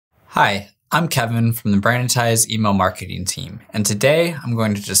Hi, I'm Kevin from the Brandetize email marketing team, and today I'm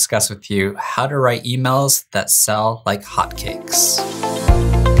going to discuss with you how to write emails that sell like hotcakes.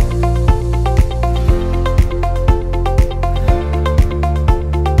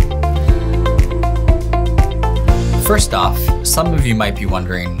 First off, some of you might be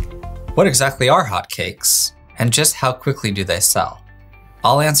wondering, what exactly are hotcakes, and just how quickly do they sell?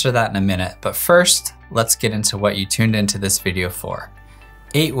 I'll answer that in a minute, but first, let's get into what you tuned into this video for.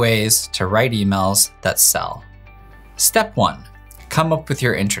 8 ways to write emails that sell. Step 1, come up with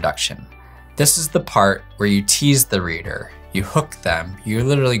your introduction. This is the part where you tease the reader, you hook them, you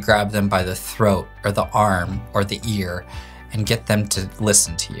literally grab them by the throat or the arm or the ear and get them to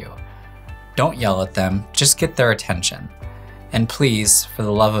listen to you. Don't yell at them, just get their attention. And please, for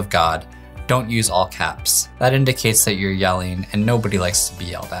the love of God, don't use all caps. That indicates that you're yelling and nobody likes to be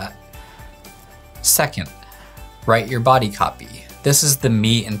yelled at. Second, write your body copy. This is the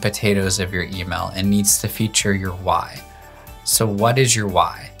meat and potatoes of your email and needs to feature your why. So what is your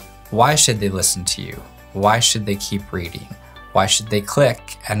why? Why should they listen to you? Why should they keep reading? Why should they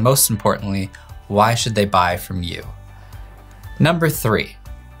click? And most importantly, why should they buy from you? Number 3,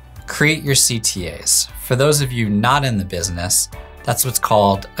 create your CTAs. For those of you not in the business, that's what's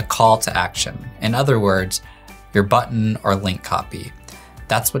called a call to action. In other words, your button or link copy.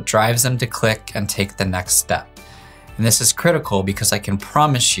 That's what drives them to click and take the next step. And this is critical because I can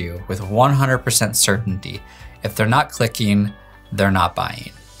promise you with 100% certainty, if they're not clicking, they're not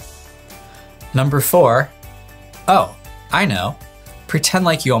buying. Number 4, oh, I know. Pretend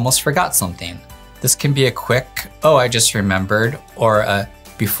like you almost forgot something. This can be a quick, oh, I just remembered, or a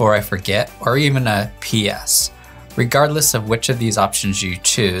before I forget, or even a PS. Regardless of which of these options you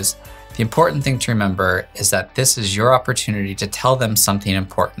choose, the important thing to remember is that this is your opportunity to tell them something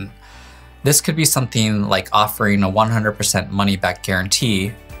important. This could be something like offering a 100% money-back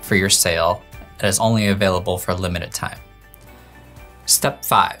guarantee for your sale that is only available for a limited time. Step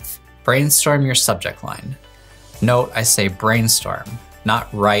 5, brainstorm your subject line. Note I say brainstorm,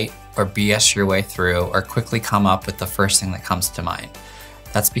 not write or BS your way through or quickly come up with the first thing that comes to mind.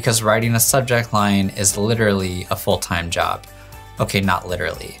 That's because writing a subject line is literally a full-time job. Okay, not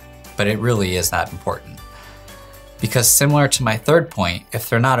literally, but it really is that important. Because similar to my third point, if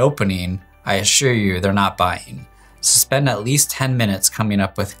they're not opening, I assure you they're not buying. So spend at least 10 minutes coming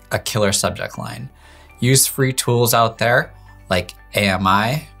up with a killer subject line. Use free tools out there like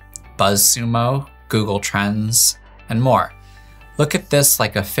AMI, BuzzSumo, Google Trends, and more. Look at this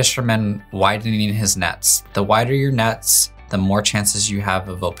like a fisherman widening his nets. The wider your nets, the more chances you have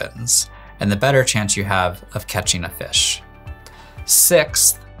of opens, and the better chance you have of catching a fish.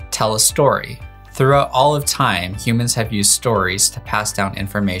 6th, tell a story. Throughout all of time, humans have used stories to pass down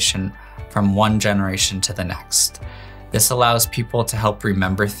information from one generation to the next. This allows people to help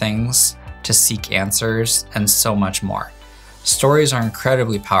remember things, to seek answers, and so much more. Stories are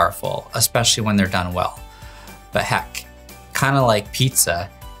incredibly powerful, especially when they're done well. But heck, kind of like pizza,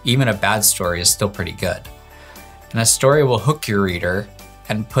 even a bad story is still pretty good. And a story will hook your reader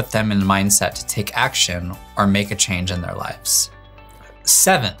and put them in the mindset to take action or make a change in their lives.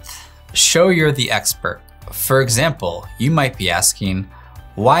 7th, show you're the expert. For example, you might be asking,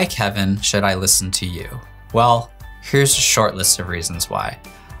 why, Kevin, should I listen to you? Well, here's a short list of reasons why.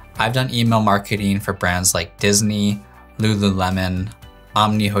 I've done email marketing for brands like Disney, Lululemon,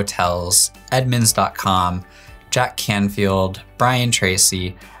 Omni Hotels, Edmunds.com, Jack Canfield, Brian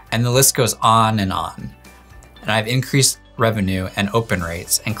Tracy, and the list goes on. And I've increased revenue and open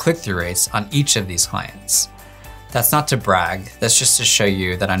rates and click-through rates on each of these clients. That's not to brag, that's just to show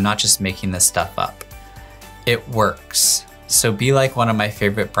you that I'm not just making this stuff up. It works. So be like one of my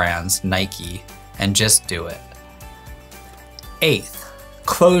favorite brands, Nike, and just do it. 8th,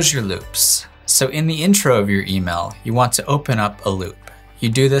 close your loops. So in the intro of your email, you want to open up a loop. You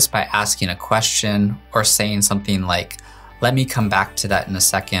do this by asking a question or saying something like, let me come back to that in a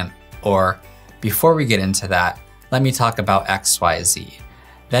second, or before we get into that, let me talk about X, Y, Z.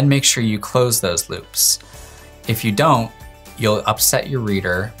 Then make sure you close those loops. If you don't, you'll upset your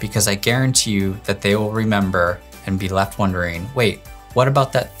reader because I guarantee you that they will remember and be left wondering, wait, what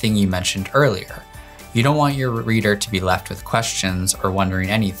about that thing you mentioned earlier? You don't want your reader to be left with questions or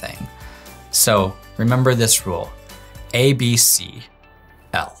wondering anything. So remember this rule, A, B, C,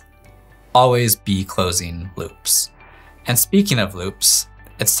 L. Always be closing loops. And speaking of loops,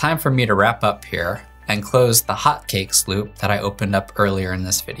 it's time for me to wrap up here and close the hotcakes loop that I opened up earlier in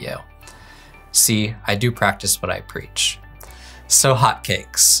this video. See, I do practice what I preach. So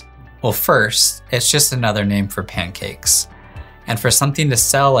hotcakes. Well, first, it's just another name for pancakes. And for something to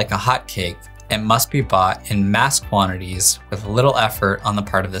sell like a hotcake, it must be bought in mass quantities with little effort on the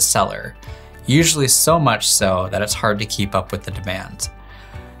part of the seller, usually so much so that it's hard to keep up with the demand.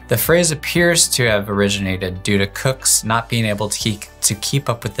 The phrase appears to have originated due to cooks not being able to keep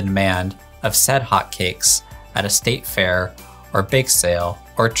up with the demand of said hotcakes at a state fair or bake sale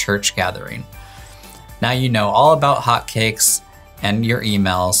or church gathering. Now you know all about hotcakes and your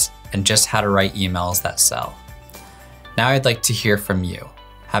emails and just how to write emails that sell. Now I'd like to hear from you.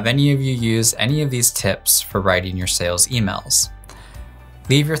 Have any of you used any of these tips for writing your sales emails?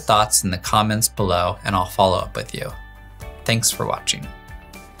 Leave your thoughts in the comments below and I'll follow up with you. Thanks for watching.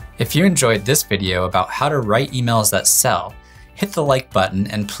 If you enjoyed this video about how to write emails that sell, hit the like button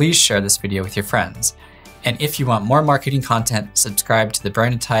and please share this video with your friends. And if you want more marketing content, subscribe to the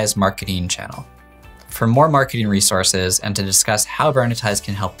Brandetize marketing channel. For more marketing resources and to discuss how Brandetize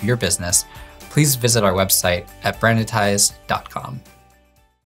can help your business, please visit our website at brandetize.com.